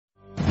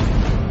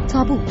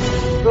تابو.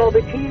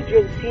 رابطه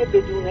جنسی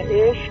بدون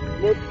عشق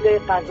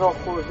مثل غذا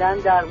خوردن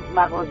در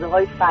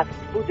مغازه‌های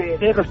فست فوده.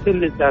 غیر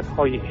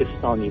لذت‌های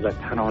حسانی و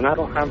تنانه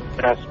رو هم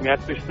به رسمیت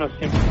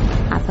بشناسیم.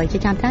 حرفایی که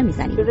کمتر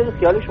میزنیم. بذارید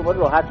خیال شما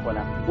راحت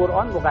کنم.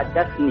 قرآن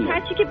مقدس نیست.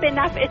 هرچی که به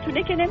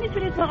نفعتونه که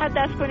نمیتونید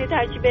مقدس کنید،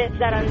 هرچی به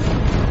ضرر.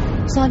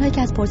 سوالایی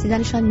که از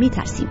پرسیدنشان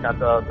میترسیم.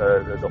 حتی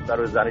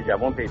دختر و زن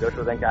جوان پیدا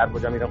شدن که هر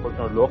کجا میرن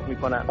خودشون رو لخت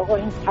میکنن. آقا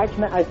این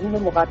حجم عظیم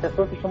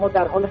مقدسات شما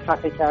در حال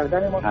خفه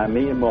کردن ما.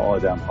 همه ما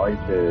آدم‌هایی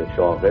که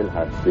شاغل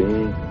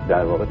هستیم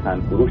در واقع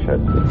تنفروش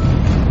هستیم.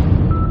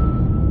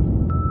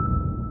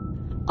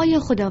 آیا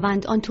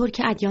خداوند آنطور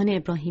که ادیان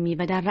ابراهیمی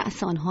و در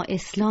رأس آنها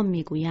اسلام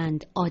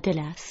میگویند عادل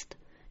است؟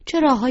 چه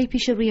راههایی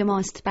پیش روی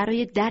ماست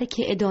برای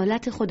درک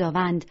عدالت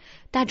خداوند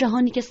در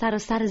جهانی که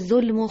سراسر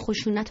ظلم و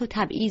خشونت و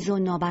تبعیض و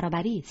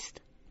نابرابری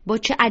است؟ با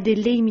چه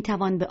ادله‌ای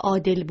میتوان به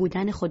عادل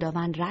بودن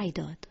خداوند رأی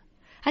داد؟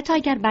 حتی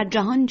اگر بر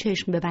جهان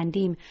چشم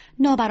ببندیم،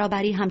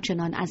 نابرابری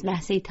همچنان از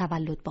لحظه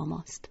تولد با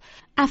ماست.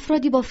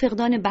 افرادی با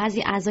فقدان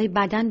بعضی اعضای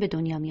بدن به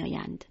دنیا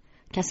میآیند.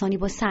 کسانی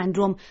با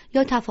سندروم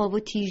یا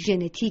تفاوتی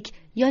ژنتیک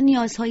یا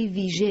نیازهای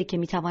ویژه که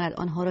میتواند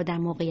آنها را در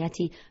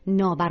موقعیتی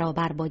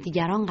نابرابر با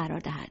دیگران قرار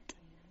دهد.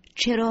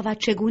 چرا و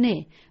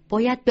چگونه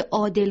باید به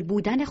عادل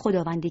بودن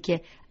خداوندی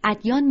که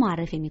ادیان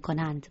معرفی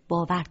می‌کنند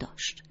باور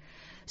داشت؟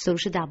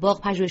 سروش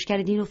دباغ، پژوهشگر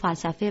دین و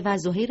فلسفه و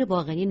زهیر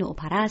باقری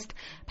پرست،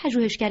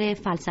 پژوهشگر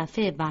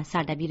فلسفه و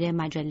سردبیر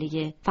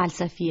مجله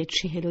فلسفی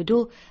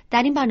 42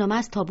 در این برنامه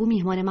از تابو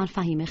میهمان من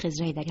فهیم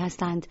خضرایی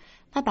هستند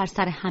و بر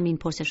سر همین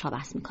پرسش‌ها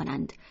بحث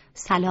می‌کنند.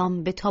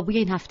 سلام، به تابوی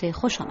این هفته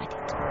خوش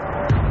آمدید.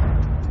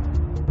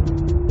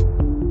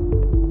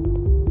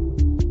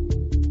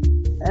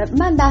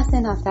 من بحث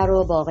این هفته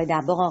رو با آقای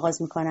دباغ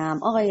آغاز میکنم.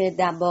 آقای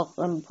دباغ،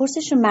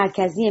 پرسش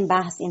مرکزی این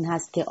بحث این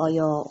هست که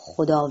آیا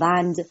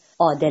خداوند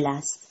عادل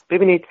است؟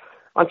 ببینید،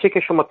 آنچه که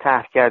شما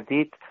طرح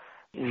کردید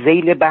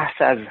ذیل بحث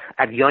از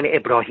ادیان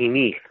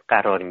ابراهیمی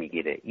قرار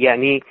میگیره.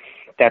 یعنی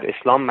در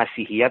اسلام،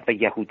 مسیحیت و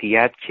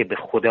یهودیت که به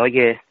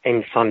خدای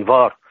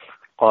انسانوار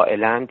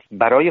قائلند،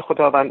 برای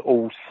خداوند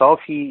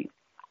اوصافی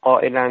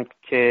قائلند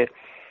که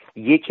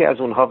یکی از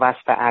اونها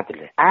وصف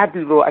عدله.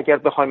 عدل رو اگر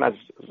بخوایم از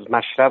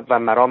مشرب و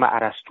مرام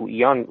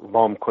ارسطوییان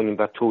وام کنیم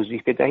و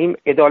توضیح بدهیم،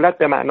 عدالت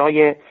به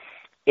معنای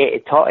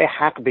اعطاء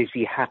حق به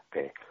ذی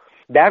حقه.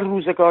 در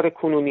روزگار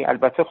کنونی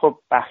البته خب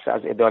بحث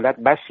از عدالت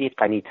بسی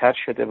غنی‌تر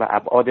شده و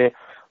ابعاد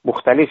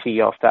مختلفی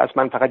یافته است.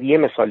 من فقط یه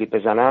مثالی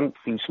بزنم.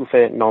 فیلسوف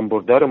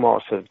نامبردار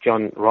معاصر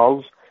جان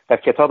رالز در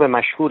کتاب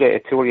مشهور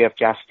Theory of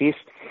Justice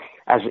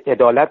از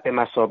عدالت به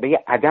مثابه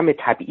عدم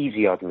تبعیض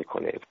یاد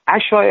میکنه.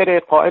 اشاعره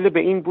قائل به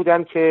این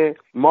بودن که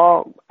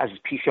ما از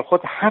پیش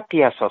خود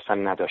حقی اساسا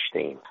نداشته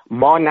ایم.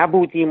 ما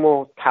نبودیم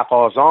و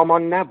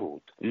تقاضامان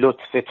نبود،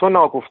 لطف تو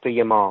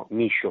ناگفته ما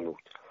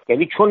میشنود.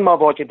 یعنی چون ما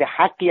واجد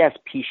حقی از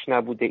پیش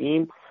نبوده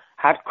ایم،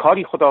 هر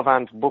کاری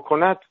خداوند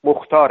بکند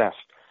مختار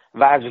است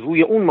و از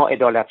روی اون ما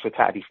عدالت رو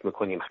تعریف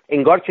میکنیم.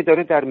 انگار که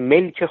داره در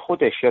ملک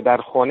خودش یا در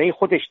خانه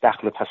خودش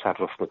دخل و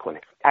تصرف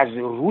میکنه. از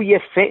روی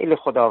فعل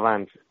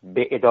خداوند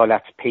به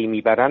عدالت پی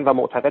میبرن و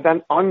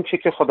معتقدن آنچه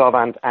که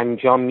خداوند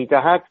انجام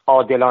میدهد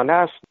عادلانه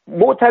است.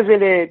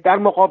 معتزله در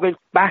مقابل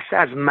بحث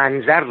از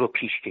منظر رو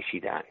پیش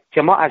کشیدن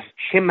که ما از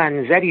چه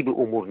منظری به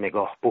امور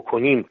نگاه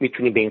بکنیم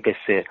میتونیم به این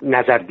قصه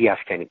نظر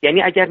بیافکنیم.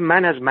 یعنی اگر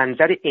من از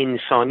منظر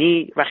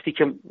انسانی وقتی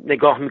که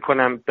نگاه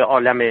میکنم به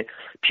عالم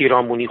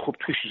پیرامونی، خب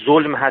توش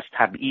ظلم هست،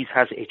 تبعیض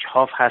هست،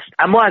 اجحاف هست،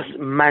 اما از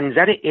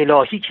منظر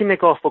الهی که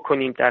نگاه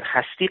بکنیم در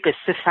هستی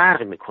قصه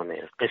فرق میکنه.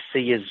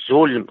 قصه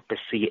ظلم،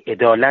 قصه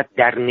عدالت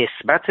در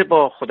نسبت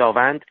با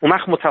خداوند اون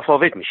وقت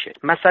متفاوت میشه.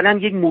 مثلا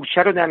یک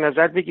مورچه رو در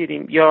نظر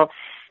بگیریم یا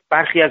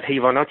برخی از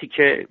حیواناتی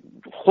که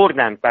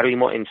خوردند برای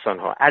ما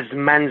انسان‌ها. از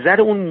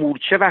منظر اون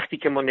مورچه وقتی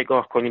که ما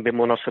نگاه کنیم به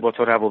مناسبات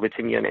و روابط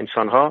میان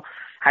انسان‌ها،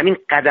 همین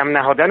قدم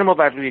نهادن ما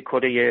بر روی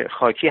کره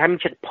خاکی، همین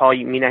که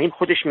پای می‌نهیم،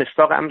 خودش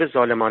مصداق امر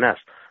ظالمانه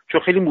است،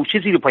 چون خیلی مورچه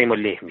زیر پای ما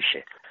له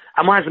میشه.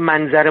 اما از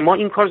منظر ما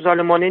این کار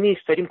ظالمانه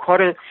نیست، داریم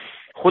کار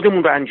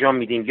خودمون رو انجام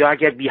میدیم. یا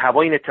اگر بی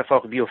هوا این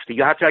اتفاق بیفته،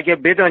 یا حتی اگر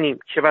بدانیم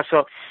چه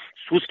بسا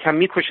سوز کم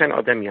میکشن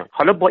آدمیان.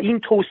 حالا با این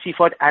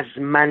توصیفات از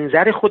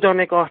منظر خدا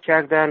نگاه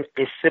کردن،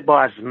 قصه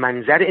با از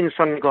منظر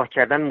انسان نگاه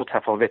کردن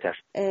متفاوت است.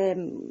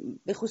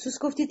 به خصوص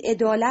گفتید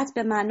عدالت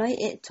به معنای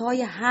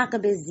اعطای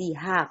حق به ذی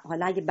حق.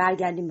 حالا اگه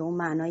برگردیم به اون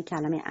معنای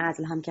کلمه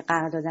عدل هم که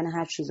قرار دادن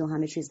هر چیز و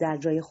همه چیز در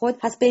جای خود،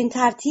 پس به این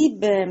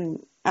ترتیب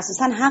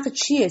اساساً حق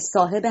چیه؟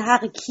 صاحب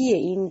حق کیه؟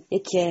 این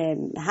که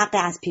حق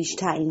از پیش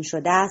تعیین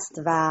شده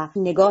است و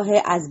نگاه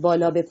از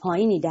بالا به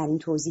پایینی در این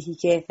توضیحی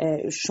که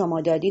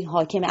شما دادید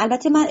حاکمه.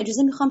 البته من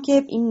اجازه میخوام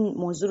که این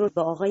موضوع رو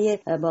با آقای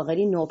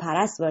باقری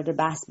پرست وارد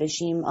بحث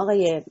بشیم.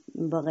 آقای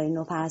باقری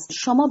پرست،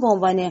 شما به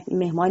عنوان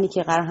مهمانی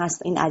که قرار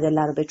هست این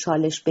ادله رو به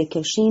چالش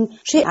بکشین،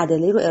 چه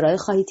ادله رو ارائه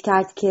خواهید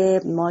کرد که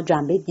ما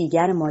جنبه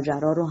دیگر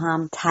ماجرا رو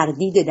هم،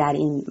 تردید در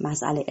این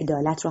مسئله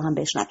عدالت رو هم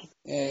بشنویم؟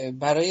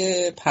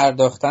 برای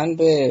پرداختن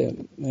به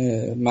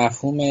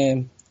مفهوم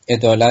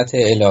عدالت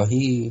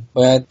الهی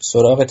باید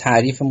سراغ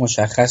تعریف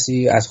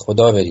مشخصی از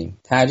خدا بریم.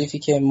 تعریفی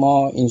که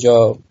ما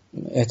اینجا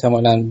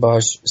احتمالاً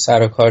باهاش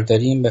سر و کار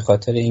داریم به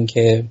خاطر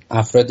اینکه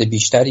افراد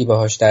بیشتری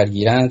باهاش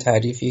درگیرن.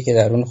 تعریفی که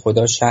در اون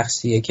خدا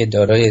شخصیه که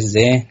دارای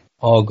ذهن،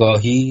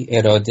 آگاهی،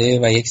 اراده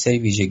و یک سری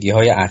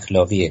ویژگی‌های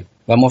اخلاقیه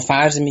و ما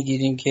فرض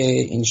می‌گیریم که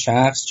این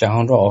شخص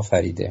جهان رو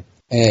آفریده.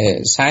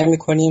 سعی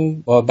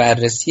میکنیم با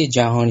بررسی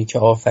جهانی که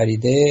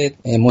آفریده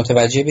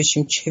متوجه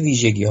بشیم چه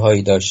ویژگی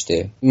هایی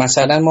داشته.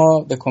 مثلا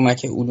ما به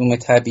کمک علوم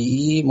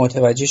طبیعی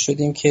متوجه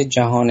شدیم که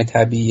جهان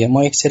طبیعی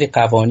ما یک سری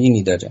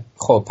قوانینی داره.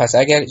 خب پس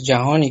اگر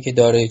جهانی که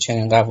داره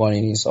چنین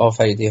قوانینی است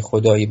آفریده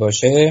خدایی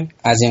باشه،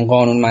 از این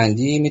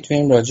قانونمندی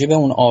میتونیم راجع به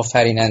اون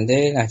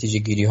آفریننده نتیجه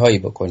گیری هایی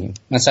بکنیم.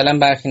 مثلا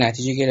برخی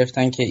نتیجه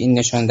گرفتن که این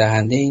نشان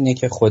دهنده اینه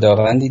که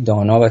خداوندی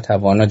دانا و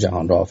توانا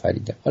جهان را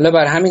آفریده. حالا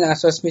بر همین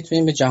اساس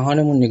میتونیم به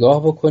جهانمون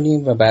نگاه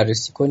بکنیم و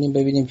بررسی کنیم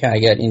ببینیم که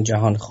اگر این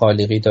جهان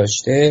خالقی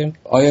داشته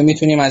آیا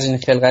میتونیم از این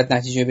خلقت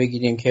نتیجه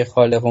بگیریم که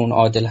خالق اون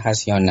عادل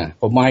هست یا نه.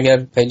 خب ما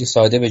اگر خیلی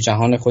ساده به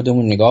جهان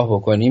خودمون نگاه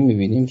بکنیم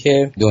میبینیم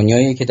که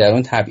دنیایی که در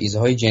اون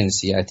تبعیض‌های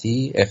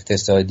جنسیتی،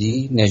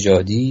 اقتصادی،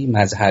 نژادی،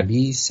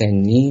 مذهبی،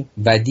 سنی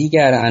و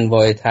دیگر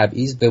انواع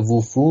تبعیض به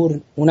وفور،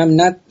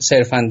 اونم نه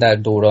صرفاً در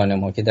دوران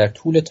ما که در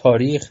طول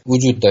تاریخ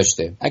وجود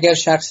داشته. اگر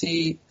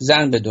شخصی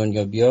زن به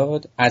دنیا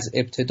بیاد از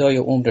ابتدای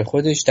عمر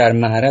خودش در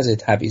معرض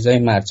تبعیض‌های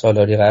مرد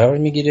سالاری قرار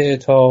میگیره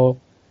تا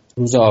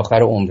روز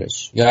آخر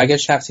عمرش. یا اگر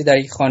شخصی در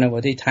یک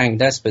خانواده تنگ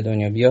دست به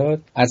دنیا بیاد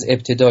از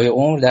ابتدای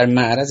عمر در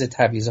معرض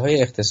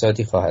تبعیض‌های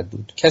اقتصادی خواهد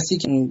بود. کسی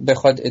که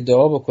بخواد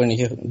ادعا بکنه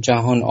که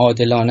جهان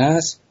عادلانه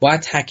است باید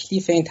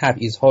تکلیف این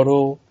تبعیض‌ها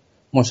رو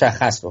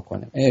مشخص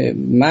بکنه.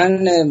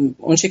 من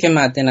اون چیزی که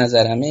مد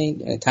نظرمه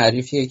این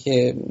تعریفیه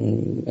که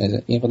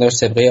این قدر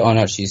سابقه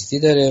آنارشیستی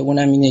داره،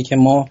 اونم اینه که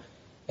ما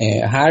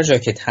هر جا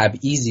که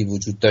تبعیضی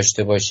وجود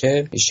داشته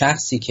باشه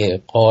شخصی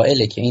که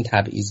قائله که این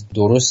تبعیض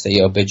درسته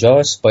یا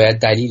بجاست باید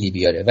دلیلی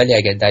بیاره، ولی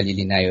اگر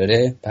دلیلی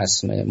نیاره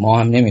پس ما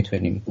هم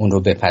نمیتونیم اون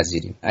رو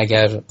بپذیریم.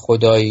 اگر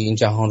خدای این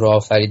جهان رو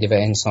آفریده و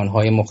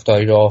انسان‌های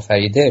مختاری رو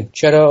آفریده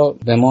چرا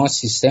به ما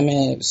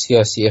سیستم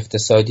سیاسی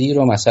اقتصادی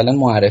رو مثلا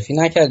معرفی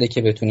نکرده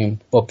که بتونیم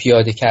با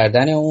پیاده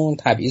کردن اون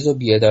تبعیض و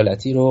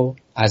بی‌عدالتی رو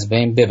از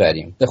بین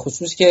ببریم؟ به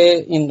خصوص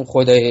که این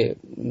خدای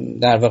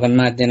در واقع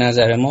مد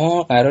نظر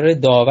ما قرار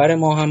داور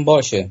ما هم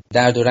باشه.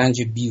 درد و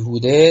رنج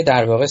بیهوده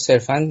در واقع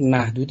صرفاً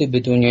محدود به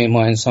دنیای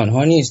ما انسان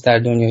ها نیست، در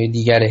دنیای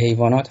دیگر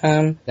حیوانات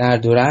هم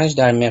درد و رنج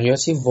در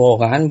مقیاسی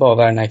واقعاً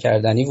باور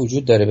نکردنی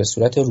وجود داره به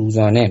صورت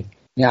روزانه.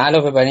 یعنی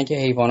علاوه بر اینکه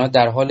حیوانات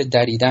در حال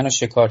دریدن و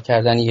شکار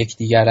کردن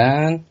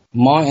یکدیگرن،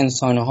 ما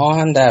انسان‌ها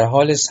هم در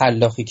حال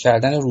سلاخی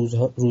کردن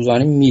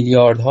روزانه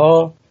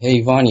میلیاردها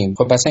حیوانیم.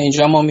 خب مثلا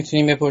اینجا ما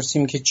میتونیم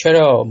بپرسیم که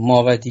چرا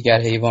ما و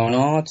دیگر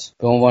حیوانات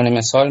به عنوان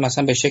مثال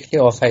مثلا به شکلی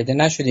آفریده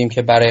نشدیم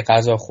که برای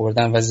غذا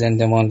خوردن و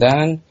زنده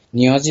ماندن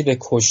نیازی به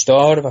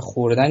کشتار و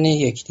خوردن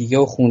یکدیگه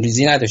و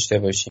خونریزی نداشته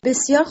باشیم.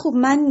 بسیار خوب.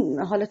 من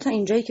حالا تا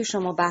اینجایی که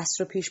شما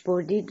بحث رو پیش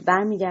بردید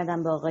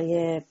برمیگردم به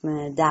آقای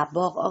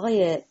دباغ.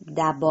 آقای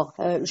دباغ،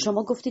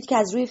 شما گفتید که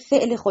از روی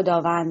فعل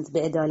خداوند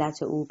به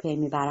عدالت او پی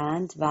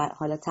میبرند و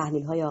حالا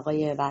تحلیل‌های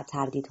آقای و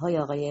تردیدهای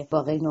آقای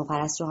باقری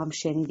نوپرست رو هم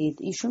شنیدید.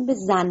 ایشون به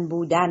زن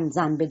بودن،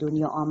 زن به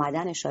دنیا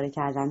آمدن اشاره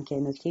کردن که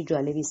نکته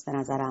جالبی است به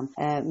نظرم.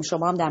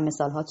 شما هم در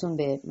مثال‌هاتون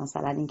به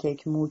مثلا اینکه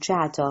یک مورچه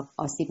حتی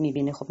آسیب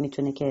می‌بینه خب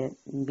میتونه که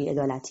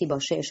بی‌عدالتی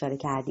باشه اشاره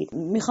کردید.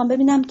 میخوام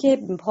ببینم که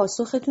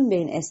پاسختون به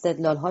این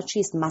استدلال‌ها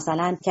چیست؟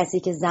 مثلا کسی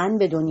که زن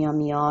به دنیا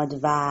میاد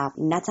و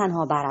نه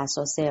تنها بر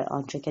اساس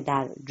آنچه که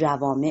در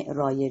جوامع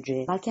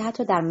رایجه بلکه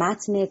حتی در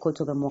متن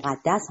کتب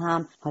مقدس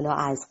هم، حالا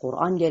از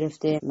قرآن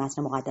گرفته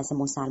متن مقدس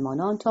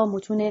مسلمانان تا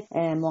متون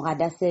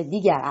مقدس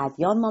دیگر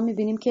ادیان، ما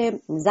میبینیم که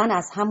زن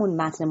از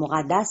همون متن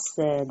مقدس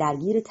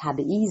درگیر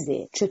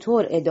تبعیضه.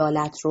 چطور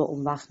عدالت رو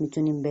اون وقت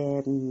میتونیم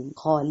به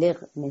خالق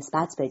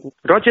نسبت بدیم؟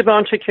 راجع به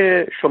آنچه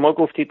که شما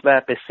گفتید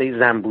و قصه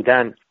زن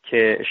بودن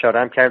که اشاره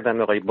هم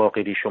کردن آقای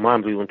باقری، شما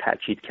هم روی اون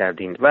تاکید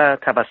کردین و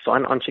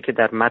توسطاً آنچه که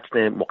در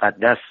متن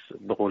مقدس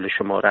به قول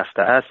شما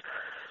رفته است،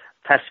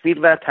 تصویر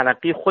و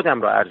تلقی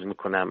خودم را عرض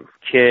میکنم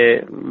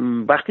که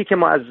وقتی که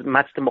ما از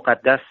متن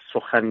مقدس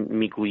سخن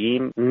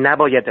میگوییم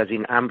نباید از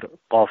این امر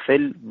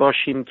غافل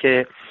باشیم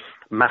که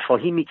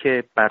مفاهیمی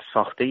که بر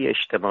ساخته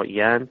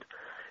اجتماعی اند،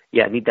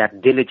 یعنی در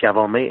دل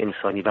جوامع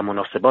انسانی و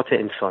مناسبات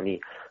انسانی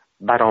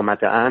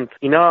برآمده اند،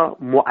 اینا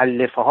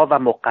مؤلفه ها و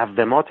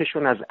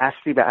مقوماتشون از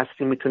اصلی به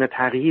اصلی میتونه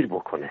تغییر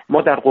بکنه.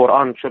 ما در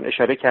قرآن چون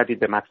اشاره کردید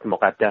به متن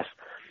مقدس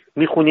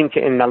میخونیم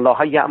که ان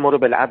الله یأمر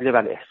بالعدل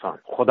والاحسان،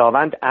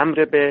 خداوند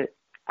امر به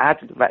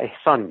عدل و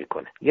احسان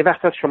میکنه. یه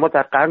وقت از شما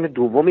در قرن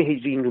دوم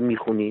هجری این رو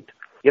میخونید،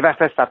 یه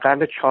وقت از در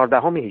قرن 14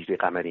 هجری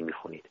قمری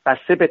میخونید.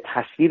 بسته به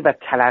تصویر و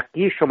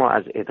تلقی شما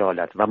از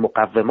عدالت و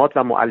مقومات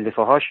و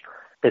مؤلفه هاش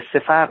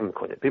قصه فرق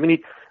میکنه.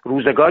 ببینید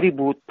روزگاری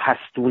بود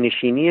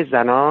پستونشینی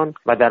زنان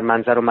و در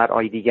منظر و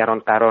مرعای دیگران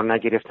قرار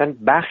نگرفتن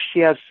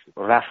بخشی از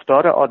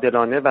رفتار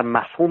عادلانه و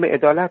مفهوم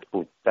عدالت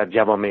بود در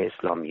جوامع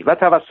اسلامی و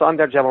توسطاً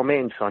در جوامع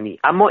انسانی.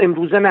 اما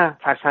امروزه نه،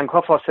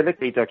 فرسنگ‌ها فاصله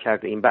پیدا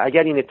کرده ایم و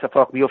اگر این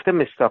اتفاق بیفته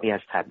مصداقی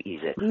از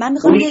تبعیضه. من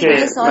میخوام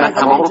یه سوال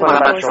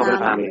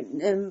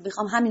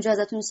میخوام همینجا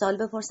ازتون سوال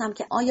بپرسم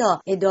که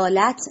آیا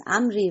عدالت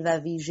امری و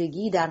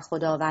ویژگی در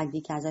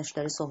خداوندی که ازش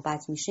داره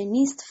صحبت میشه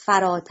نیست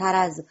فراتر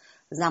از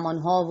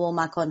زمانها و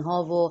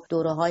مکانها و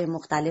دوره‌های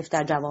مختلف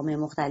در جوامع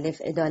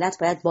مختلف؟ عدالت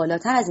باید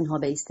بالاتر از اینها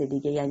بیسته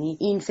دیگه. یعنی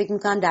این فکر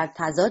میکنم در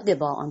تضاد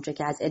با آنچه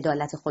که از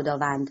عدالت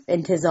خداوند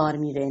انتظار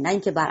میره، نه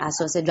اینکه بر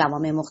اساس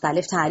جوامع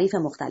مختلف تعریف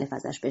مختلف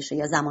ازش بشه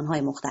یا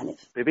زمانهای مختلف.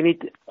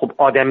 ببینید خب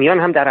آدمیان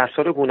هم در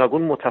اثار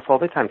گوناگون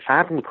متفاوتن،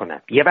 فرق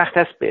میکنن. یه وقت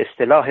است به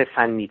اصطلاح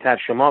فنی‌تر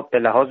شما به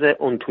لحاظ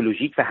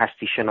انتولوژیک و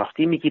هستی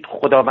شناختی میگید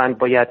خداوند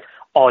باید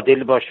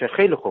عادل باشه،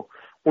 خیلی خوب،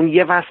 اون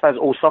یه وصف از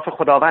اوصاف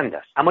خداوند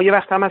است. اما یه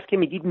وقت هم هست که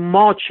میگید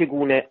ما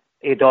چگونه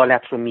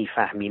عدالت رو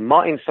میفهمیم،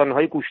 ما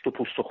انسان‌های گوشت و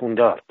پوست و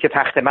خوندار که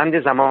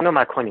تخته‌بند زمان و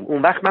مکانیم.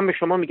 اون وقت من به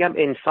شما میگم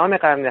انسان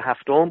قرن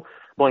هفتم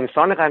با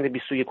انسان قرن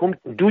 21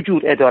 دو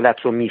جور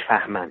عدالت رو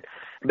میفهمن.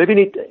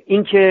 ببینید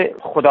این که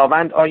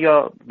خداوند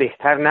آیا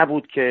بهتر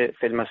نبود که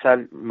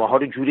فی‌المثل ماها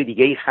رو جور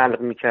دیگه‌ای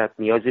خلق میکرد،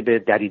 نیازی به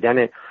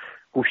دریدن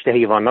گوشت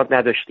حیوانات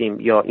نداشتیم،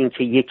 یا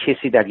اینکه یک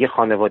کسی در یک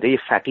خانواده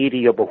فقیری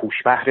یا با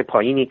هوش‌بهر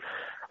پایینی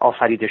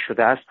آفریده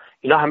شده است،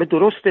 اینا همه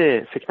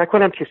درسته. فکر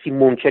نکنم کسی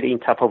منکر این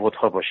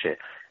تفاوت‌ها باشه.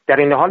 در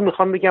این حال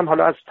میخوام بگم،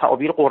 حالا از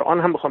تعابیر قرآن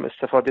هم میخوام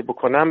استفاده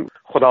بکنم،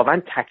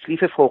 خداوند تکلیف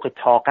فوق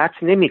طاقت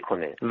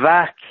نمیکنه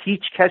و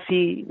هیچ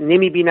کسی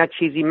نمیبیند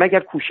چیزی مگر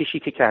کوششی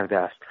که کرده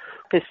است.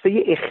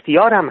 قصه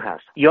اختیار هم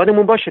هست.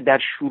 یادمون باشه در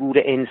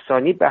شرور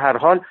انسانی به هر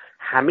حال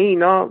همه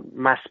اینا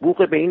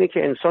مسبوق به اینه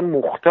که انسان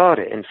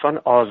مختاره،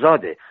 انسان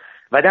آزاده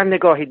و در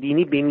نگاه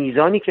دینی به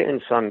میزانی که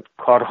انسان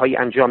کارهایی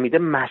انجام میده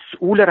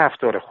مسئول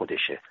رفتار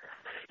خودشه.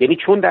 یعنی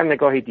چون در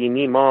نگاه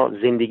دینی ما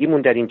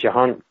زندگیمون در این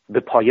جهان به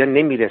پایان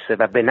نمیرسه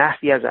و به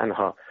نحوی از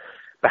آنها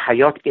به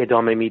حیات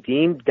ادامه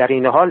میدیم، در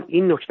این حال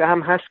این نکته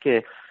هم هست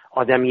که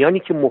آدمیانی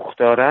که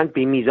مختارن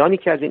به میزانی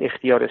که از این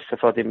اختیار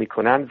استفاده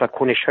میکنن و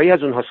کنش‌هایی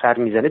از اونها سر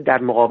میزنه، در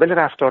مقابل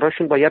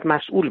رفتاراشون باید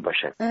مسئول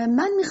باشن.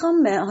 من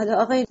میخوام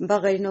حالا آقای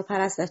باقری و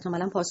پرست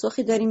احتمالاً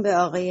پاسخی داریم به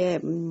آقای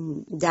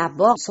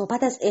دباغ.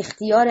 صحبت از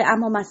اختیار،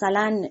 اما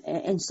مثلا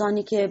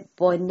انسانی که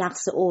با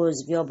نقص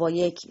عضو یا با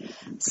یک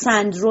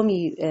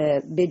سندرومی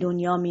به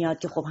دنیا میاد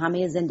که خب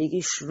همه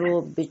زندگیش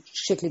رو به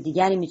شکل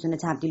دیگری میتونه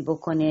تبدیل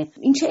بکنه،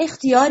 این چه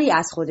اختیاری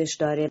از خودش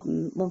داره؟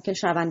 ممکن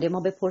شنونده ما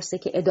بپرسه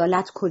که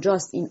عدالت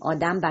کجاست؟ این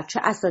آدم بر چه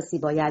اساسی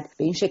باید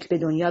به این شکل به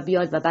دنیا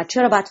بیاد و بعد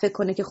چرا باید فکر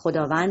کنه که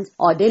خداوند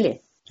عادله؟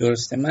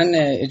 درسته. من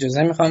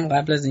اجازه میخوام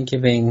قبل از اینکه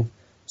به این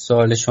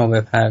سوال شما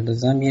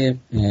بپردازم یه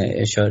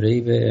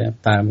اشاره‌ای به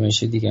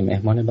فرمایش دیگه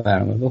مهمان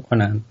برنامه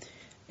بکنم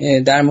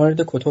در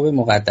مورد کتب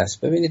مقدس.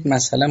 ببینید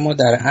مثلا ما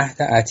در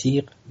عهد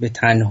عتیق به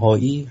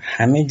تنهایی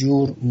همه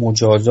جور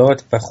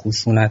مجازات و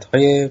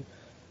خشونت‌های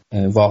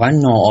واقعا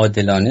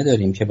ناعادلانه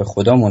داریم که به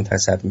خدا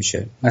منتسب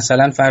میشه.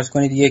 مثلا فرض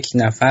کنید یک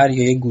نفر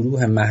یا یک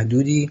گروه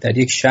محدودی در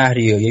یک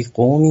شهری یا یک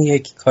قومی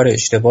یک کار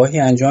اشتباهی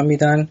انجام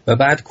میدن و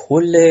بعد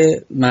کل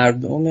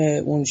مردم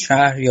اون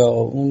شهر یا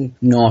اون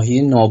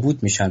ناحیه نابود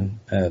میشن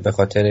به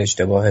خاطر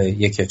اشتباه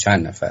یک یا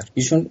چند نفر.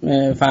 ایشون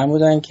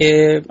فرمودن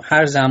که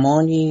هر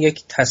زمانی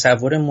یک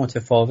تصور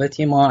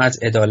متفاوتی ما از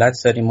عدالت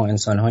داریم ما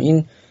انسان‌ها.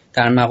 این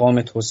در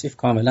مقام توصیف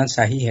کاملا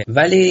صحیحه،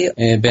 ولی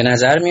به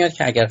نظر میاد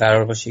که اگر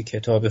قرار باشه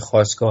کتاب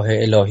خاستگاه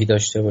الهی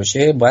داشته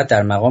باشه باید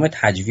در مقام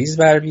تجویز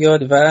بر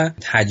بیاد و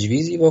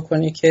تجویزی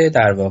بکنه که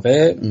در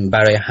واقع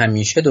برای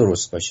همیشه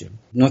درست باشه.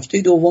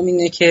 نکته دوم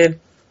اینه که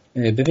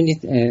ببینید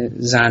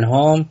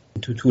زنها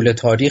تو طول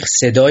تاریخ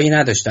صدایی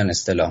نداشتن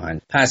اصطلاحاً،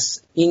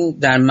 پس این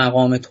در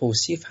مقام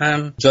توصیف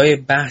هم جای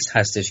بحث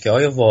هستش که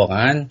آیا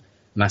واقعاً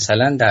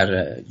مثلا در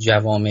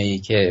جوامعی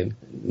که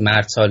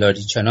مرد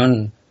سالاری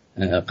چنان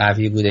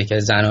قوی بوده که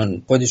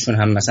زنان خودشون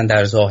هم مثلا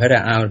در ظاهر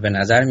امر به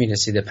نظر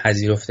میرسیده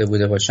پذیرفته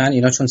بوده باشن،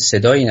 اینا چون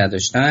صدایی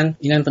نداشتن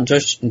اینا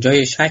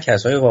جای شک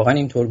هست آیا واقعا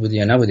اینطور بوده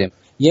یا نبوده.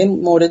 یه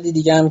مورد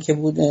دیگه هم که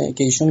بود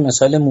که ایشون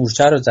مثال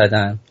مورچه رو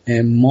زدن،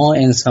 ما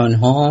انسان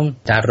ها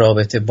در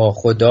رابطه با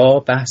خدا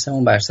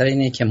بحثمون بر سر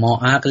اینه که ما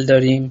عقل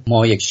داریم،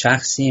 ما یک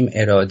شخصیم،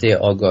 اراده،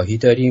 آگاهی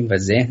داریم و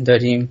ذهن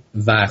داریم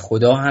و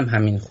خدا هم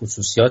همین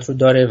خصوصیات رو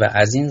داره و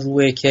از این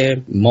روه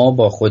که ما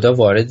با خدا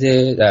وارد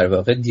در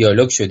واقع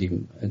دیالوگ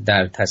شدیم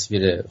در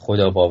تصویر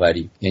خدا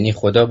باوری. یعنی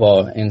خدا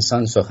با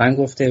انسان سخن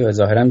گفته و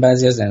ظاهرا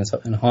بعضی از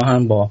انسان‌ها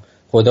هم با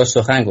خدا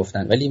سخن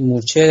گفتن، ولی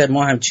مورچه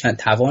ما هم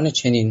توان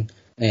چنین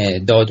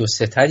داد و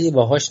ستدی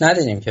باهاش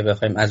نداریم که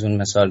بخوایم از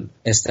اون مثال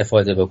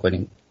استفاده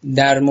بکنیم.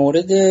 در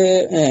مورد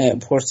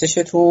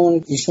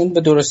پرسشتون ایشون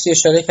به درستی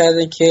اشاره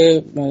کرده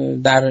که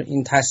در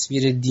این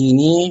تصویر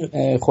دینی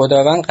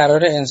خداوند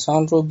قرار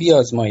انسان رو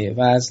بیازمایه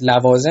و از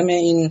لوازم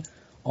این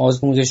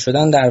آزموده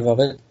شدن در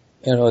واقع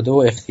اراده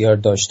و اختیار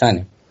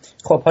داشتنه.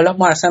 خب حالا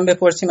ما اصلا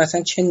بپرسیم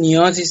اصلا چه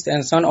نیازی است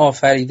انسان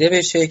آفریده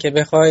بشه که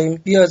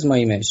بخوایم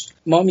بیازماییمش.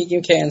 ما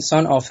میگیم که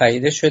انسان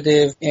آفریده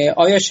شده،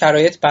 آیا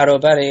شرایط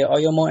برابره؟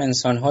 آیا ما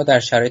انسان‌ها در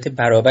شرایط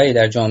برابری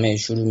در جامعه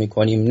شروع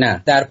می‌کنیم؟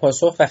 نه. در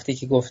پاسخ وقتی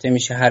که گفته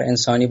میشه هر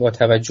انسانی با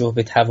توجه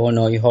به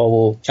توانایی‌ها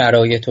و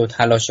شرایط و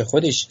تلاش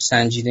خودش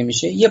سنجیده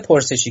میشه، یه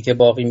پرسشی که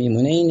باقی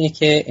میمونه اینه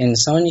که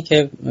انسانی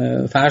که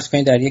فرض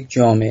کنید در یک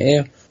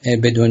جامعه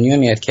به دنیا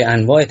میاد که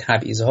انواع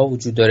تبعیض‌ها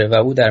وجود داره و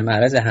او در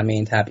معرض همه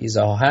این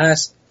تبعیض‌ها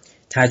هست،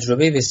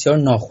 تجربه بسیار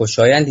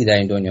ناخوشایندی در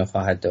این دنیا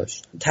خواهد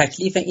داشت.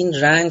 تکلیف این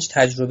رنج،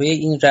 تجربه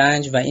این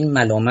رنج و این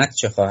ملامت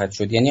چه خواهد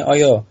شد؟ یعنی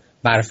آیا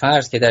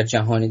برفرض که در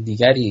جهان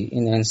دیگری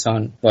این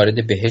انسان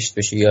وارد بهشت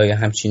بشه یا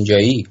همچین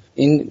جایی،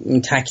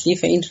 این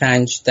تکلیف این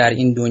رنج در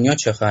این دنیا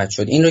چه خواهد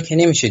شد؟ این رو که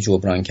نمیشه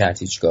جبران کرد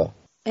هیچگاه.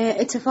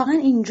 اتفاقا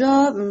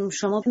اینجا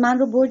شما من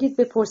رو بردید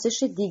به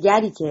پرسش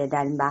دیگری که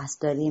در این بحث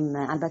داریم.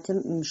 البته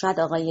شاید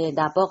آقای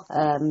دباغ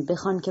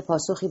بخوان که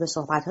پاسخی به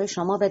صحبت‌های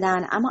شما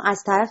بدن، اما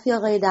از طرفی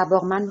آقای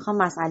دباغ من میخوام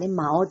مسئله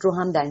معاد رو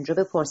هم در اینجا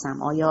بپرسم.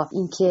 آیا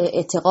اینکه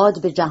اعتقاد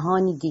به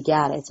جهانی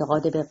دیگر،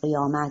 اعتقاد به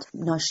قیامت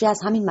ناشی از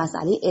همین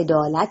مسئله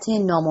عدالت،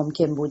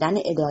 ناممکن بودن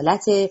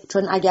عدالت؟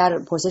 چون اگر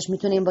پرسش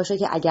میتونه این باشه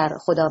که اگر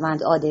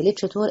خداوند عادله،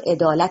 چطور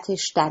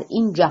عدالتش در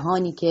این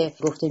جهانی که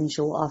گفته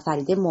میشه و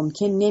آفریده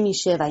ممکن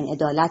نمیشه و این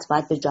عدالت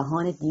باید به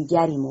جهان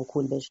دیگری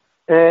موکول بشه؟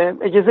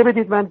 اجازه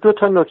بدید من 2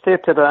 نکته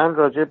ابتداءً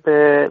راجع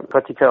به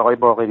وقتی که آقای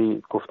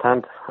باقری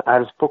گفتند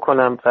عرض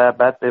بکنم و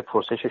بعد به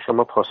پرسش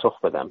شما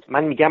پاسخ بدم.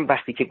 من میگم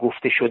وقتی که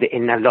گفته شده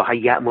ان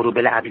الله یأمر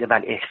بالعدل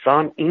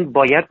والاحسان، این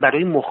باید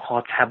برای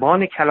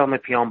مخاطبان کلام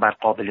پیامبر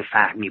قابل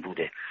فهمی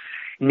بوده.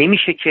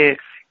 نمیشه که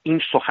این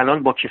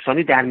سخنان با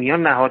کسانی در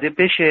میان نهاده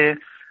بشه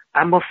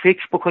اما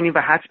فکر بکنیم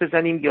و حدس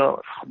بزنیم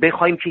یا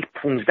بخوایم که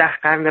 15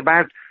 قرن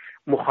بعد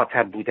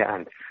مخاطب بوده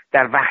اند.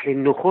 در وهله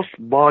نخست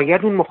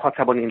باید اون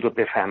مخاطبان این رو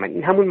بفهمن.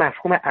 این همون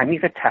مفهوم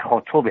عمیق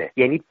تخاطبه،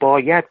 یعنی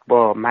باید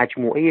با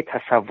مجموعه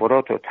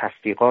تصورات و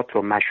تصدیقات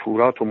و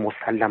مشهورات و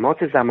مسلمات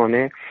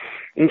زمانه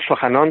این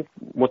سخنان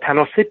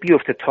متناسب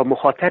بیفته تا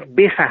مخاطب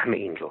بفهمه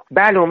این رو.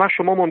 بله، اون وقت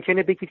شما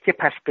ممکنه بگید که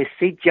پس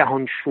قصه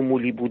جهان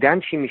شمولی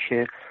بودن چی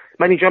میشه؟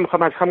 من اینجا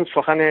میخوام از همون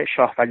سخن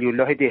شاه ولی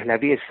الله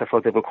دهلوی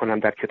استفاده بکنم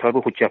در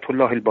کتاب حجت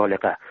الله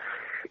البالغه.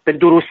 به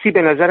درستی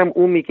به نظرم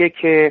اون میگه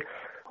که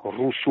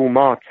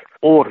رسومات،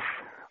 عرف،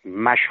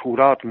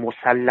 مشهورات،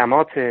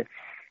 مسلمات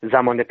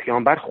زمان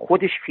پیامبر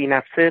خودش فی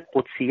نفسه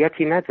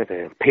قدسیتی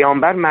نداره.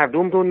 پیامبر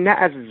مردم رو نه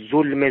از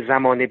ظلم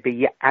زمانه به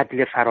یه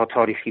عدل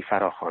فراتاریخی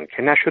فراخواند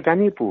که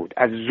نشدنی بود،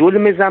 از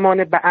ظلم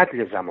زمانه به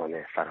عدل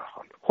زمانه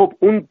فراخواند. خب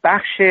اون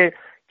بخش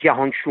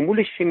جهان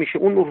شمولش چی میشه؟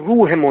 اون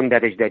روح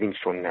مندرج در این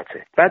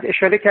سنته. بعد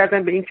اشاره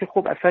کردن به این که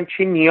خب اصلا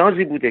چه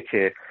نیازی بوده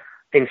که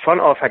انسان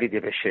آفریده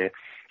بشه.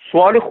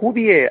 سوال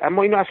خوبیه،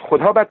 اما اینو از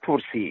خدا باید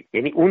پرسی.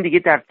 یعنی اون دیگه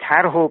در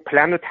طرح و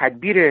پلن و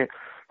تدبیر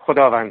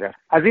خداونده.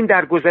 از این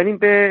درگذریم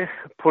به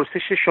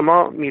پرسش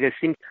شما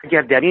میرسیم.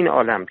 اگر در این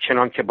عالم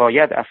چنان که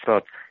باید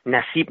افراد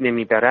نصیب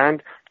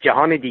نمیبرند،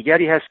 جهان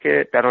دیگری هست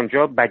که در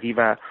آنجا بدی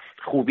و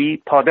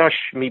خوبی پاداش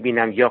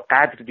میبینن یا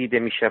قدر دیده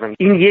میشن.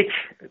 این یک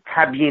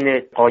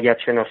تبیین غایت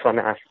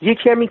شناسانه است.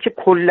 یکی هم این که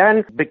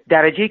کلن به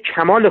درجه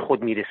کمال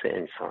خود میرسه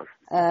انسان.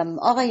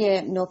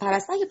 آقای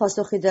نوپرست، اگه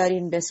پاسخی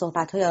دارین به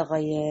صحبت‌های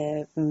آقای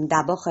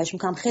دباغ خواهش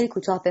میکنم خیلی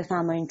کوتاه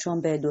بفرمایید،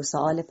 چون به 2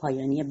 سوال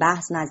پایانی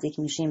بحث نزدیک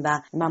میشیم و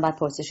من باید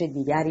پرسش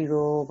دیگری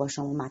رو با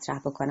شما مطرح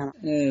بکنم.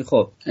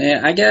 خب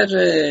اگر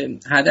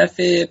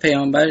هدف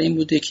پیامبر این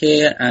بوده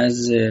که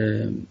از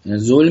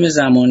ظلم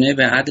زمانه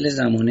به عدل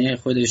زمانه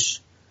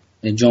خودش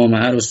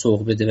جامعه رو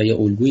سوق بده و یه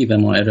الگویی به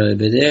ما ارائه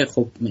بده،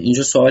 خب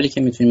اینجا سوالی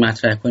که میتونیم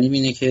مطرح کنیم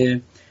اینه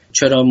که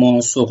چرا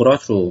ما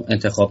سقراط رو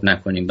انتخاب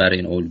نکنیم برای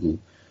این الگو؟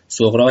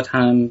 سقراط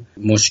هم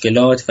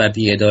مشکلات و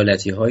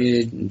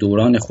بی‌عدالتی‌های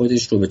دوران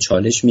خودش رو به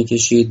چالش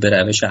می‌کشید به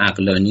روش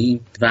عقلانی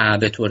و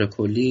به طور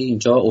کلی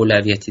اینجا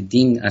اولویت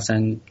دین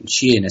اصلا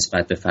چیه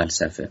نسبت به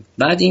فلسفه.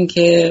 بعد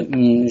اینکه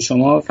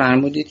شما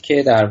فرمودید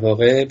که در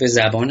واقع به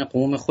زبان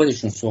قوم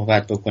خودشون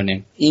صحبت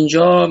بکنه.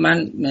 اینجا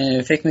من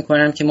فکر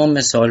می‌کنم که ما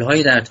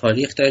مثال‌هایی در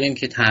تاریخ داریم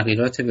که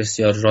تغییرات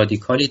بسیار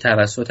رادیکالی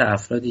توسط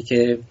افرادی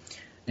که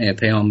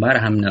پیامبر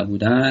هم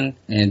نبودن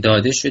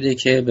داده شده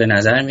که به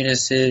نظر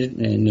میرسه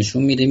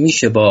نشون میده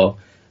میشه با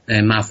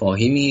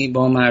مفاهیمی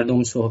با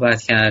مردم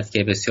صحبت کرد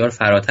که بسیار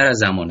فراتر از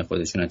زمان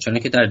خودشونه، چون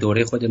که در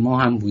دوره خود ما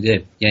هم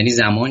بوده. یعنی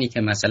زمانی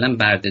که مثلا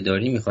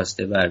بردهداری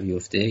میخواسته بر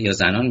بیفته یا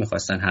زنان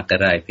میخواستن حق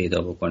رأی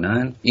پیدا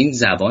بکنن، این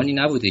زبانی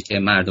نبوده که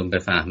مردم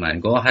بفهمن.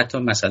 گاه حتی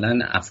مثلا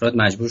افراد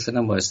مجبور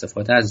شدن با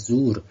استفاده از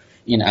زور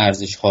این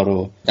ارزش ها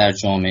رو در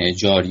جامعه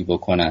جاری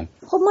بکنن.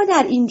 خب ما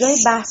در اینجای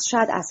بحث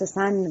شاید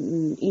اساساً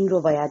این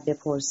رو باید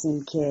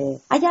بپرسیم که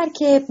اگر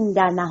که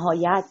در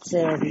نهایت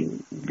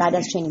بعد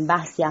از چنین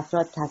بحثی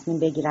افراد تصمیم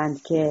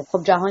بگیرند که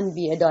خب جهان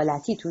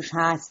بی‌عدالتی توش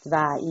هست و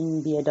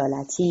این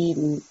بی‌عدالتی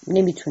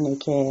نمیتونه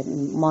که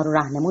ما رو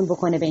راهنمون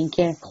بکنه به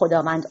اینکه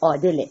خداوند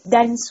عادله،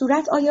 در این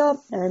صورت آیا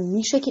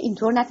میشه که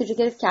اینطور نتیجه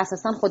گرفت که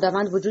اساساً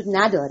خداوند وجود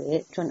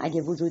نداره؟ چون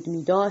اگه وجود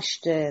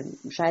می‌داشت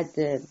شاید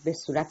به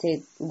صورت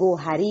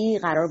گوهری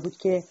قرار بود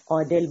که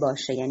عادل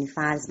باشه، یعنی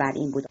فرض بر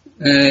این بود.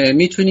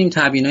 میتونیم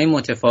تبیین‌های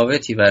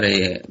متفاوتی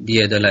برای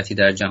بی‌عدالتی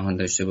در جهان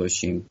داشته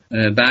باشیم.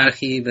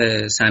 برخی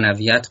به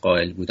ثانویت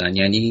قائل بودن،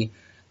 یعنی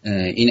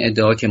این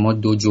ادعا که ما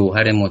دو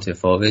جوهر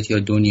متفاوت یا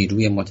دو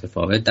نیروی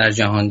متفاوت در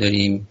جهان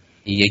داریم،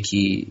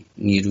 یکی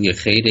نیروی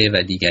خیره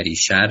و دیگری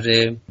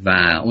شره و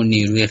اون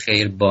نیروی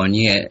خیر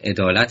بانی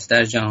عدالت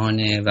در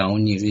جهانه و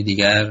اون نیروی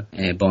دیگر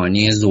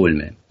بانی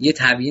ظلمه. یه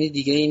تبیین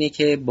دیگه اینه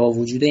که با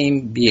وجود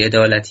این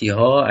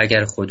بی‌عدالتی‌ها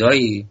اگر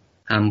خدایی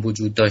هم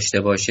وجود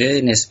داشته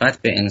باشه نسبت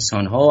به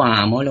انسان‌ها و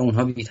اعمال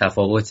اونها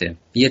بی‌تفاوته.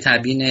 یه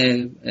تبیین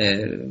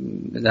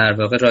در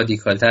واقع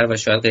رادیکال‌تر و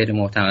شاید غیر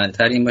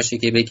محتمل‌تر این باشه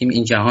که بگیم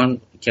این جهان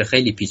که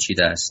خیلی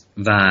پیچیده است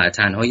و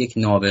تنها یک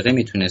نابغه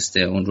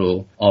میتونسته اون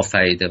رو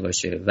آفریده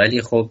باشه،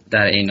 ولی خب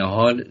در عین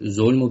حال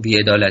ظلم و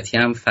بی‌عدالتی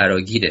هم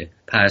فراگیره،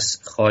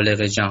 پس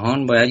خالق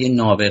جهان باید یه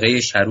نابغه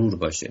شرور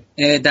باشه.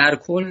 در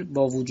کل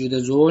با وجود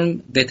ظلم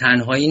به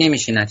تنهایی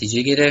نمیشه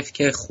نتیجه گرفت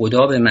که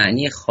خدا به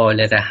معنی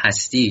خالق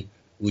هستی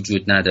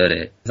وجود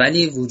نداره،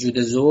 ولی وجود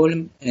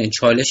ظلم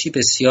چالشی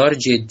بسیار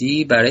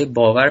جدی برای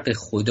باور به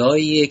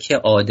خداییه که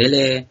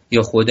عادله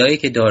یا خدایی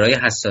که دارای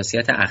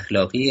حساسیت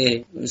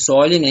اخلاقیه.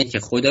 سوال اینه که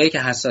خدایی که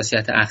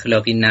حساسیت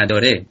اخلاقی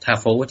نداره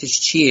تفاوتش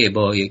چیه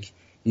با یک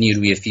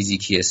نیروی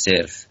فیزیکی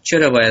صرف؟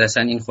 چرا باید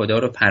اصلا این خدا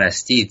رو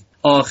پرستید؟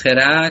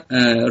 آخرت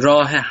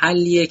راه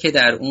حلیه که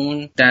در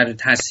اون در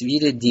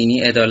تصویر دینی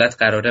عدالت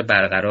قراره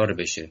برقرار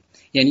بشه.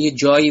 یعنی یه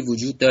جایی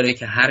وجود داره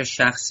که هر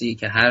شخصی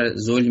که هر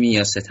ظلمی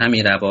یا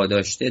ستمی روا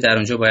داشته در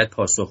اونجا باید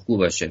پاسخگو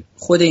باشه.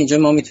 خود اینجا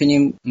ما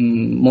میتونیم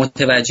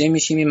متوجه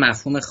میشیم این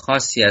مفهوم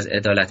خاصی از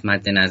عدالت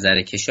مد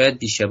نظره که شاید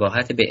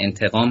بی‌شباهت به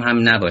انتقام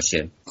هم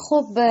نباشه.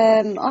 خب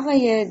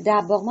آقای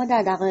دباغ، ما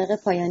در دقایق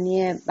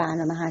پایانی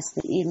برنامه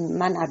هستیم.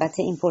 من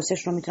البته این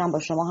پرسش رو میتونم با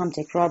شما هم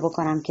تکرار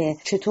بکنم که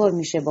چطور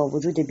میشه با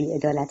وجود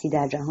بی‌عدالتی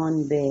در جهان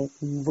به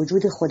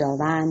وجود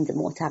خداوند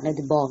معتقد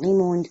باقی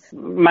موند؟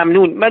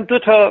 ممنون. من دو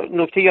تا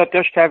نکته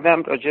یادداشت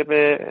کردم راجع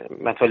به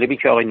مطالبی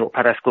که آقای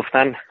پرست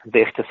گفتن،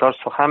 به اختصار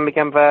سخن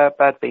بگم و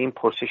بعد به این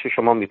پرسش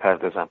شما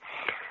میپردازم.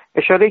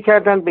 اشاره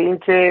کردن به این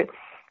که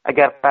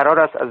اگر قرار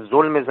است از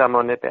ظلم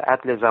زمانه به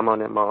عدل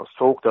زمانه ما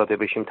سوق داده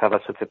بشیم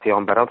توسط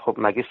پیامبران، خب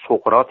مگه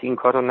سقراط این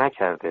کارو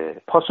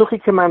نکرده؟ پاسخی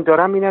که من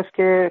دارم این است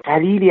که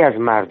قلیلی از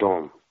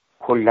مردم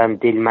کلاً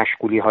دل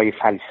مشغولی های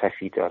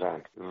فلسفی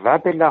دارند و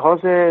به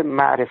لحاظ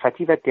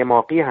معرفتی و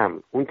دماغی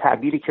هم اون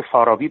تعبیری که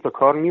فارابی به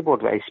کار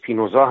می‌برد و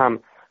اسپینوزا هم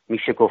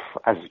میشه گفت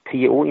از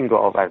پی او این رو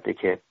آورده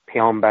که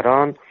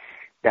پیامبران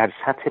در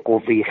سطح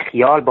قوه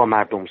خیال با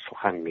مردم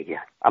سخن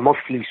میگن، اما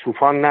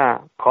فیلسوفان نه،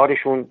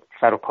 کارشون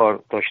سر و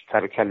کار داشت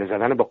سر و کله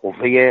زدن به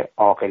قوه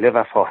عاقله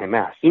و فاهمه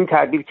است. این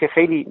تعبیر که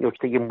خیلی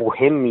نکته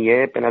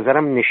مهمیه به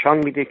نظرم نشان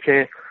میده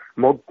که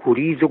ما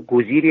گریز و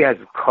گزیری از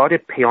کار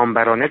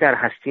پیامبرانه در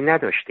هستی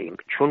نداشتیم،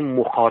 چون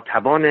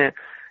مخاطبان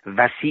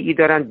وسیعی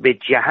دارند به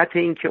جهت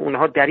اینکه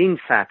اونها در این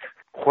سطح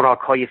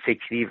خوراک‌های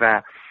فکری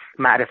و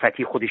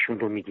معرفتی خودشون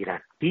رو میگیرن.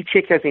 هیچ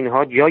یک از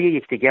اینها جای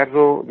یکدیگر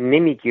رو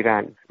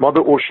نمیگیرن. ما به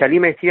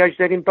اورشلیم احتیاج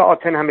داریم، به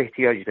آتن هم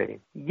احتیاج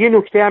داریم. یه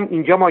نکته هم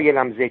اینجا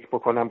مایلم ذکر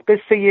بکنم،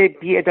 قصه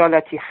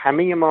بی‌عدالتی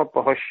همه ما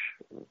باهاش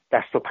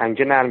دست و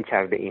پنجه نرم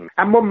کرده ایم،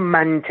 اما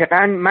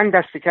منطقاً من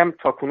دست کم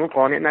تاکنون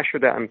قانع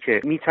نشدم که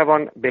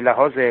میتوان به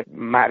لحاظ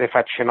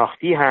معرفت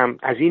شناختی هم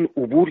از این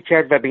عبور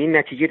کرد و به این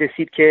نتیجه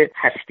رسید که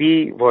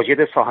هستی واجد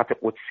ساحت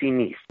قدسی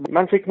نیست.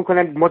 من فکر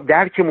میکنم ما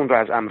درکمون رو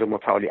از امر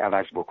متعالی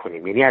عوض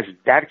بکنیم، یعنی از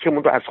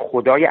درکمون رو از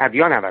خدای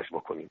ادیان عوض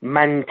بکنیم.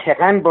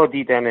 منطقاً با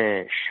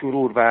دیدن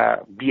شرور و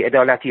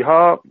بی‌عدالتی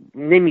ها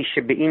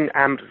نمیشه به این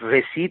امر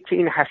رسید که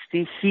این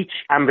هستی هیچ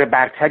امر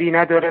برتری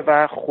نداره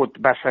و خود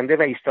بسنده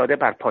و ایستاده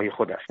بر پای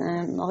خود است.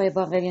 آقای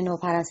باقری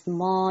نوپرست،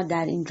 ما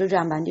در اینجا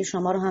جنبندی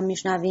شما رو هم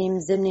میشنویم،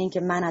 ضمن اینکه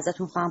من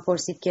ازتون خواهم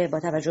پرسید که با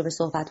توجه به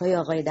صحبت‌های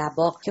آقای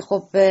دباغ که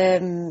خب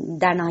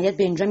در نهایت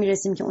به اینجا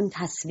میرسیم که اون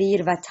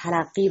تصویر و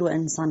تلقی رو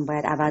انسان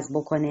باید عوض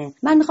بکنه.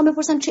 من میخوام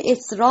بپرسم چه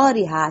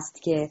اصراری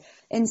هست که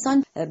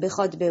انسان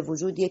بخواد به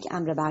وجود یک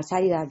امر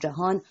برتری در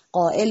جهان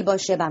قائل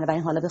باشه،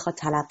 بنابراین حالا بخواد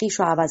تلقیش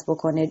رو عوض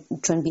بکنه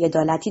چون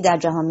بی‌عدالتی در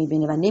جهان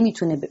میبینه و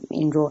نمیتونه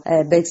این رو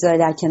بگذاره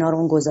در کنار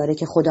اون گزاره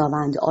که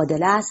خداوند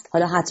عادل است،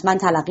 حالا حتما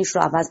تلقیش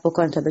رو عوض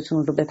بکنه تا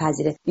بتونه رو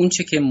بپذیره. اون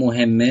چه که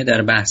مهمه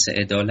در بحث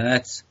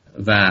عدالت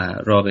و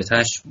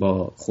رابطش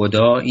با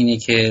خدا اینه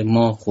که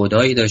ما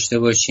خدایی داشته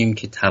باشیم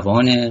که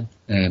توان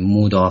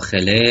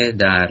مداخله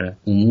در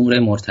امور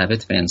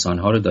مرتبط به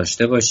انسانها رو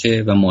داشته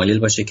باشه و مایل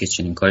باشه که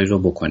چنین کاری رو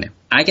بکنه.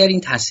 اگر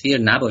این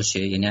تصویر نباشه،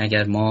 یعنی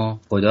اگر ما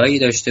خدایی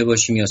داشته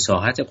باشیم یا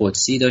ساحت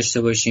قدسی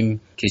داشته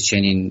باشیم که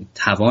چنین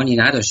توانی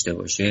نداشته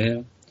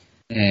باشه،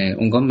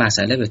 اونگاه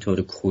مسئله به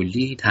طور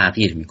کلی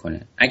تغییر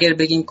میکنه. اگر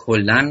بگیم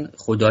کلن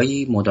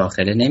خدایی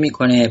مداخله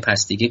نمیکنه،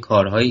 پس دیگه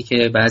کارهایی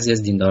که بعضی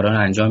از دینداران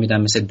انجام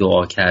میدن مثل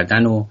دعا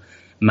کردن و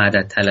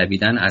مدد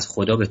طلبیدن از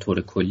خدا به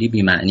طور کلی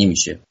بی‌معنی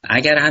میشه.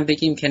 اگر هم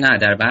بگیم که نه،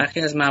 در برخی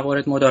از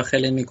موارد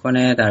مداخله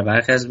میکنه، در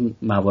برخی از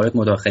موارد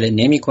مداخله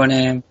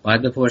نمیکنه،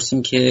 باید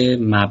بپرسیم که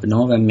مبنا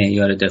و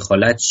معیار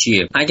دخالت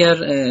چیه. اگر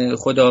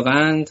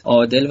خداوند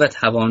عادل و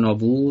توانا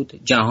بود،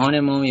 جهان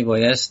ما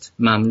میبایست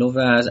مملو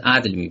از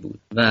عدل میبود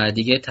و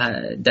دیگه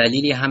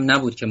دلیلی هم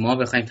نبود که ما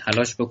بخوایم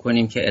تلاش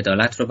بکنیم که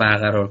عدالت رو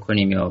برقرار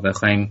کنیم یا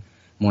بخوایم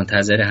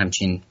منتظر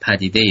همچین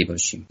پدیده‌ای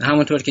باشیم.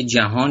 همونطور که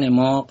جهان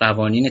ما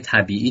قوانین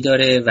طبیعی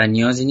داره و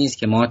نیازی نیست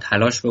که ما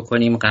تلاش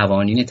بکنیم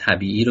قوانین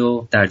طبیعی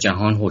رو در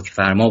جهان حکم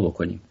فرما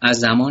بکنیم. از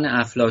زمان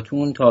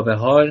افلاطون تا به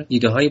حال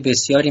ایده‌های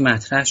بسیاری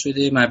مطرح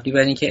شده مبنی بر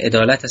اینکه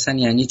عدالت اصلا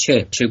یعنی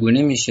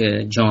چگونه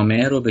میشه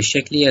جامعه رو به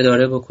شکلی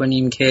اداره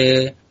بکنیم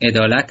که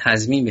عدالت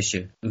تضمین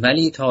بشه.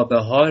 ولی تا به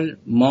حال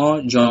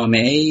ما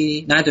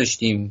جامعه‌ای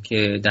نداشتیم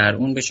که در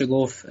اون بشه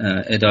گفت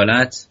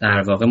عدالت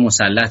در واقع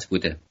مسلط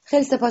بوده.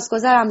 خیلی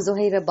سپاسگزارم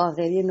زهیر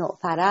باقری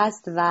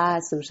پرست و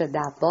سروش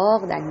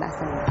دباغ در این بحث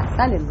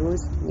مفصل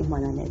امروز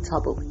میهمانان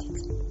تابوی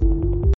بودید.